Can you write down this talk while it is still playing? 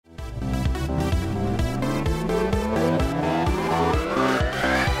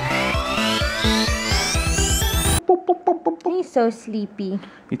so sleepy.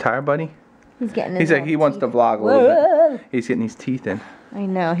 You tired, buddy? He's getting. He's like he wants to vlog a little bit. He's getting his teeth in. I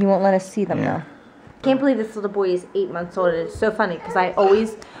know. He won't let us see them now. Can't believe this little boy is 8 months old. It's so funny because I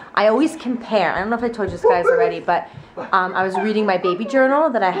always compare. I don't know if I told you guys already, but I was reading my baby journal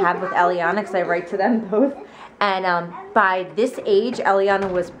that I have with Eliana because I write to them both. And by this age,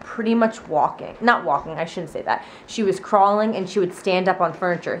 Eliana was pretty much walking. Not walking, I shouldn't say that. She was crawling and she would stand up on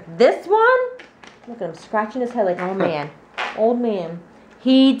furniture. This one, look at him scratching his head like, oh man, old man.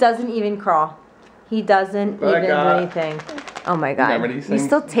 He doesn't even crawl. He doesn't even do anything. Oh my God. Remember these things? You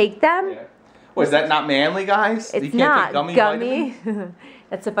still take them? Yeah. Well, is that not manly, guys? It's you can't not take gummy.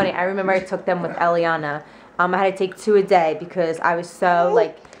 That's so funny. I remember I took them with Eliana. I had to take 2 a day because I was so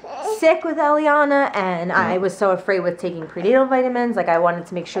like sick with Eliana, and I was so afraid with taking prenatal vitamins. Like I wanted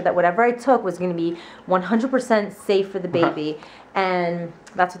to make sure that whatever I took was going to be 100% safe for the baby. And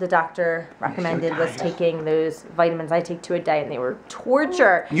that's what the doctor recommended, was taking those vitamins. I take 2 a day, and they were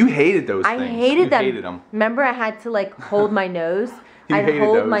torture. You hated those things. I hated them. Hated them. Remember, I had to like hold my nose. I'd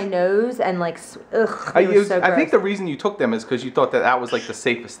hold my nose and like, ugh, it was so gross. I think the reason you took them is because you thought that that was like the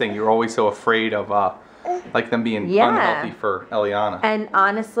safest thing. You were always so afraid of like them being unhealthy for Eliana. And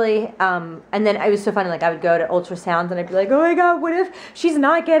honestly, and then it was so funny, like I would go to ultrasounds and I'd be like, oh my God, what if she's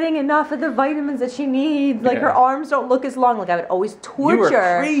not getting enough of the vitamins that she needs? Like her arms don't look as long. Like I would always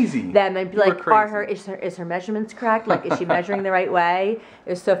torture them and be like, is her measurements correct? Like, is she measuring the right way? It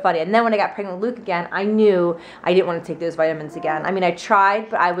was so funny. And then when I got pregnant with Luke again, I knew I didn't want to take those vitamins again. I mean, I tried,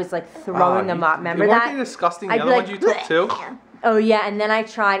 but I was like throwing them up. Remember that? Weren't they disgusting? The other ones you took too? Oh yeah, and then I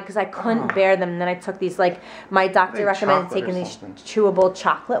tried because I couldn't bear them. And then I took these, like, my doctor recommended taking these chewable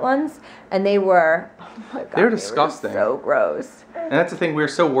chocolate ones, and they were, oh my God, they're disgusting. They were so gross. And that's the thing, we were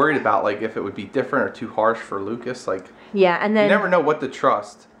so worried about, like, if it would be different or too harsh for Lucas. Like, yeah, and then you never know what to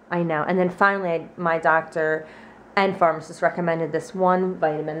trust. I know. And then finally, my doctor and pharmacist recommended this one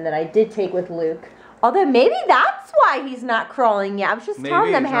vitamin that I did take with Luke. Although maybe that's why he's not crawling yet. I was just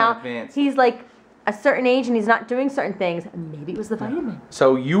telling them how he's like a certain age and he's not doing certain things. Maybe it was the vitamin.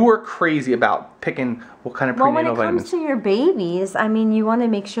 So you were crazy about picking what kind of prenatal vitamins. Well, when it comes to your babies, I mean, you want to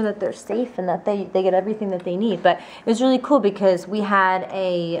make sure that they're safe and that they get everything that they need. But it was really cool because we had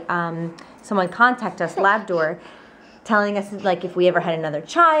a someone contact us, Labdoor, telling us, like, if we ever had another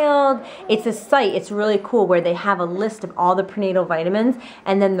child. It's a site, it's really cool, where they have a list of all the prenatal vitamins,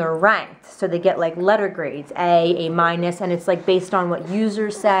 and then they're ranked. So they get, like, letter grades, A minus, and it's, like, based on what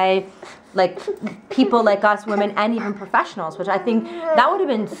users say, like, people like us, women, and even professionals, which I think that would have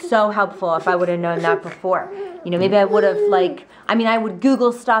been so helpful if I would have known that before. You know, maybe I would have, like, I mean, I would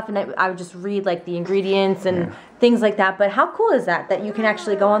Google stuff, and I would just read, like, the ingredients and things like that. But how cool is that, that you can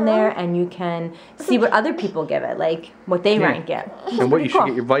actually go on there and you can see what other people give it, like what they rank it. And what you should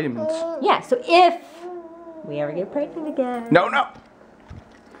get your vitamins. Yeah, so if we ever get pregnant again.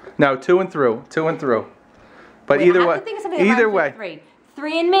 No, two and through. But wait, either way.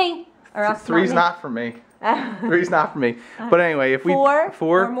 Three and me. Or else Three's not for me. Three's not for me. But anyway, if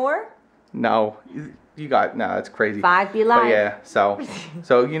four or more? No. You got, no, that's crazy. 5 be live. But yeah, so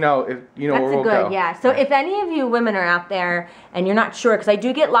you know, if you know that's where we'll good, go. Yeah. So if any of you women are out there and you're not sure, because I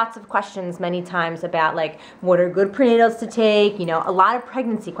do get lots of questions many times about, like, what are good prenatals to take, you know, a lot of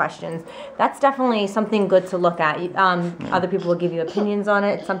pregnancy questions. That's definitely something good to look at. Other people will give you opinions on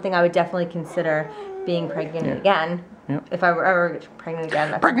it. It's something I would definitely consider being pregnant again. Yep. If I were ever pregnant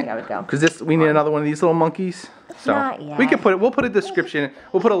again, that's something I would go. Because we need another one of these little monkeys. So not yet. we can we'll put a description.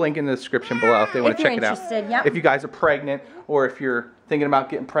 We'll put a link in the description below if they want to check it out. Yep. If you guys are pregnant, or if you're thinking about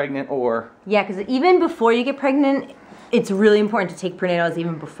getting pregnant, or yeah, because even before you get pregnant, it's really important to take prenatals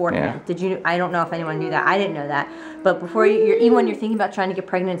even beforehand. Yeah. Did you? I don't know if anyone knew that. I didn't know that. But before even when you're thinking about trying to get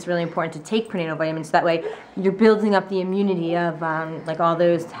pregnant, it's really important to take prenatal vitamins. So that way, you're building up the immunity of like all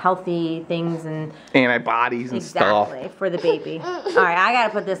those healthy things and antibodies and stuff. Exactly, for the baby. All right, I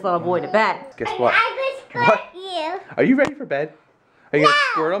gotta put this little boy to bed. Guess what? What? Are you ready for bed? Are you gonna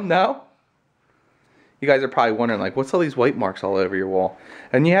squirt them? No. You guys are probably wondering, like, what's all these white marks all over your wall?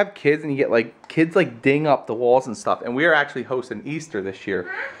 And you have kids, and you get, like, kids, like, ding up the walls and stuff. And we are actually hosting Easter this year.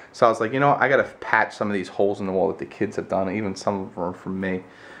 So I was like, you know, I got to patch some of these holes in the wall that the kids have done. Even some of them are from me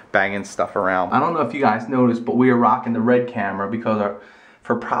banging stuff around. I don't know if you guys noticed, but we are rocking the red camera because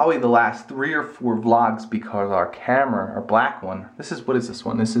for probably the last 3 or 4 vlogs, because our camera, our black one, what is this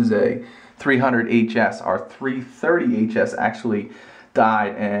one? This is a 300HS. Our 330HS actually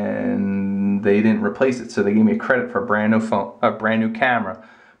died and they didn't replace it, so they gave me a credit for a brand new phone, a brand new camera.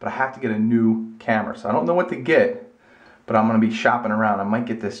 But I have to get a new camera, so I don't know what to get, but I'm gonna be shopping around. I might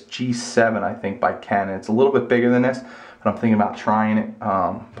get this G7, I think, by Canon. It's a little bit bigger than this, but I'm thinking about trying it,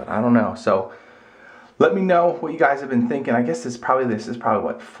 but I don't know. So Let me know what you guys have been thinking. I guess this is probably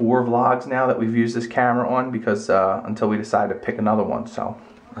what, 4 vlogs now that we've used this camera on, because until we decide to pick another one. So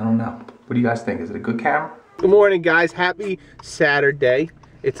I don't know. What do you guys think? Is it a good camera? Good morning, guys. Happy Saturday.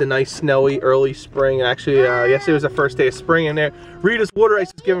 It's a nice snowy early spring. Actually, yesterday was the first day of spring in there. Rita's Water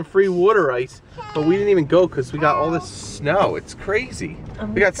Ice is giving free water ice, but we didn't even go because we got all this snow. It's crazy.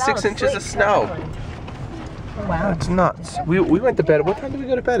 We got 6 inches of snow. Oh, wow. That's nuts. We went to bed. What time did we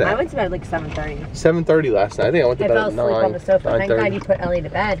go to bed at? I went to bed at like 7:30. 7:30 last night. I think I went to bed at 9. I fell asleep on the sofa. Thank God you put Ellie to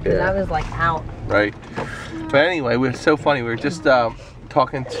bed, because Yeah. I was like out. Right. But anyway, we were so funny. We were just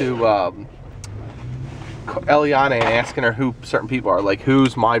talking to Eliana and asking her who certain people are. Like,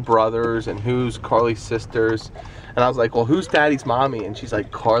 who's my brothers and who's Carly's sisters. And I was like, well, who's Daddy's mommy? And she's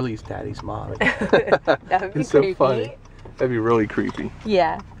like, Carly's Daddy's mommy. That would be it's so creepy. funny. That'd be really creepy.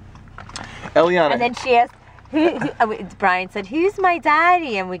 Yeah. Eliana. And then she asked, Brian said, who's my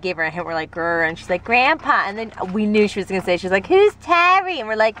daddy? And we gave her a hint. We're like, grr. And she's like, Grandpa. And then we knew she was going to say, she was like, who's Terry? And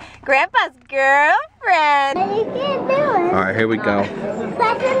we're like, Grandpa's girlfriend. All right, here we go.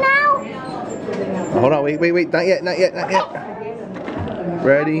 Now? Hold on, wait. Not yet.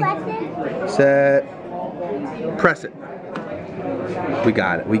 Ready, set, press it. We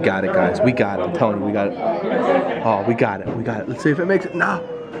got it, guys. We got it. I'm telling you, we got it. Oh, we got it. Let's see if it makes it. No.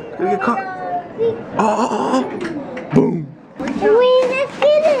 It's gonna get caught. Oh. Boom. Let's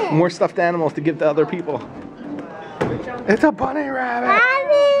get it. More stuffed animals to give to other people. It's a bunny rabbit.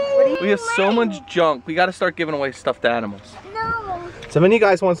 We have so much junk. We got to start giving away stuffed animals. No. So if any of you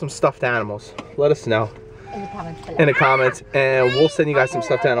guys want some stuffed animals, let us know in the comments, and we'll send you guys some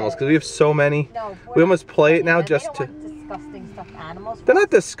stuffed animals, because we have so many. We almost play it now just to. Disgusting stuffed animals. They're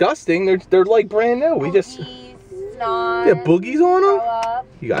not disgusting. They're like brand new. We just. Yeah, boogies on them?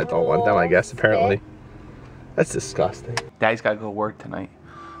 You guys don't want them, I guess, apparently. That's disgusting. Daddy's got to go to work tonight.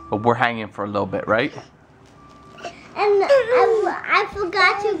 But we're hanging for a little bit, right? And I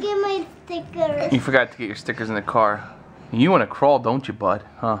forgot to get my stickers. You forgot to get your stickers in the car. You want to crawl, don't you, bud?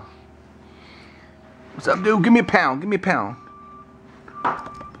 Huh? What's up, dude? Give me a pound.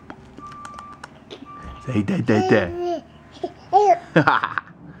 Say, Dad.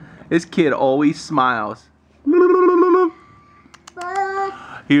 This kid always smiles.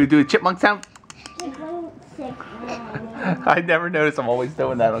 You do a chipmunk sound? I never noticed. I'm always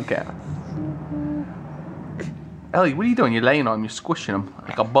doing that on camera. Ellie, what are you doing? You're laying on him. You're squishing him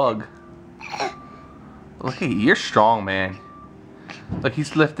like a bug. Look at you. You're strong, man. Look,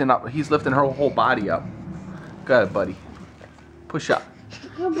 he's lifting up. He's lifting her whole body up. Go ahead, buddy. Push up.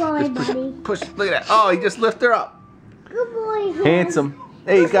 Good boy, buddy. Push. Look at that. Oh, he just lifted her up. Good boy, horse. Handsome.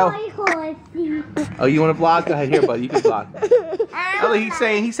 There you go. Good boy, horsey. Oh, you want to vlog? Go ahead, here, buddy. You can vlog. Ellie, he's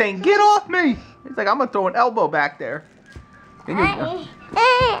saying, get off me. He's like, I'm gonna throw an elbow back there.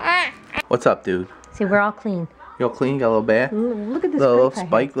 What's up, dude? See, we're all clean. You all clean? You got a little bath? Look at this little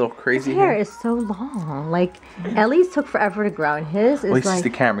spike, little crazy his hair is so long. Like, Ellie's took forever to grow, and his is he sees like. the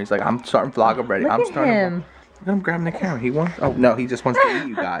camera. He's like, I'm starting vlog already. Look I'm at starting. him. I'm grabbing the camera. He wants. Oh no, he just wants to eat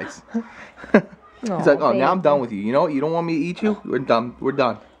you guys. He's like, oh, now I'm done with you. You know what? You don't want me to eat you? We're done. We're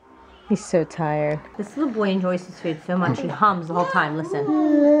done. He's so tired. This little boy enjoys his food so much. He hums the whole time. Listen.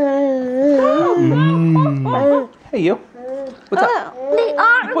 Hey, you. What's up?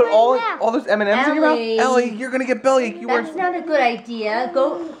 You put all those M&Ms in your mouth? Ellie, you're gonna get bellyache. That's not a good idea.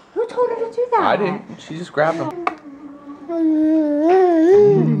 Go. Who told her to do that? I didn't. She just grabbed them.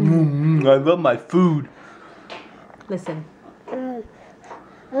 I love my food. Listen.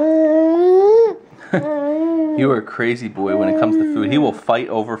 You are a crazy boy when it comes to food. He will fight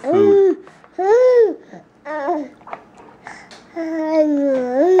over food.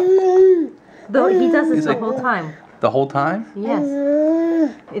 Though he does this the whole time. The whole time? Yes.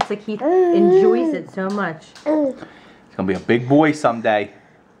 It's like he enjoys it so much. He's gonna be a big boy someday.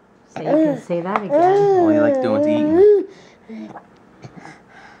 So you can say that again. All he likes doing is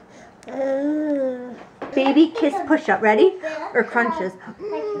eating. Baby kiss push up. Ready? Or crunches.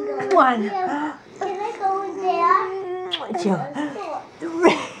 1. Can I go there?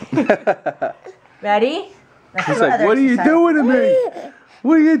 2. Ready? He's like, what are you doing to me?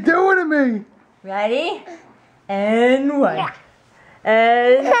 What are you doing to me? Ready? And 1.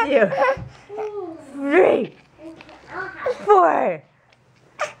 And 2. 3. 4.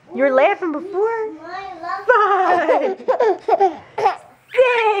 You were laughing before? 5.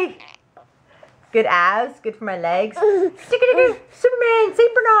 6. Good abs, good for my legs. Superman,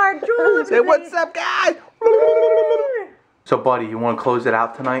 St. Bernard, Jules. Say, what's up, guys? So, buddy, you want to close it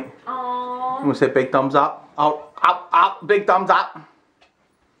out tonight? Aww. You want to say big thumbs up? Out, big thumbs up.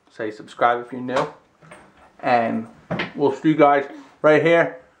 Say subscribe if you're new. And we'll see you guys right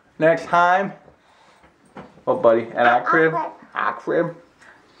here next time. What, buddy? And OurCrib? OurCrib.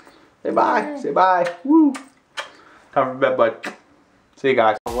 Say bye. Say bye. Woo. Time for bed, bud. See you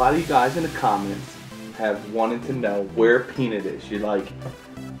guys. A lot of you guys in the comments have wanted to know where Peanut is. You're like,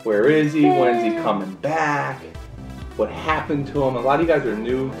 where is he? When is he coming back? What happened to him? A lot of you guys are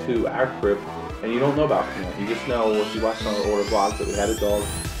new to OurCrib and you don't know about Peanut. You just know if you watched on our older vlogs that we had a dog,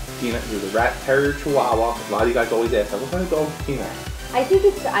 Peanut. He was a rat terrier chihuahua. A lot of you guys always ask, what kind of dog is Peanut? I think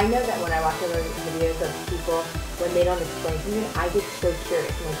it's, I know that when I watch other videos of people, when they don't explain to me, I get so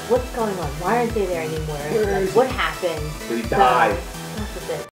curious. I'm like, what's going on? Why aren't they there anymore? Like, what happened? Did he die? That's it.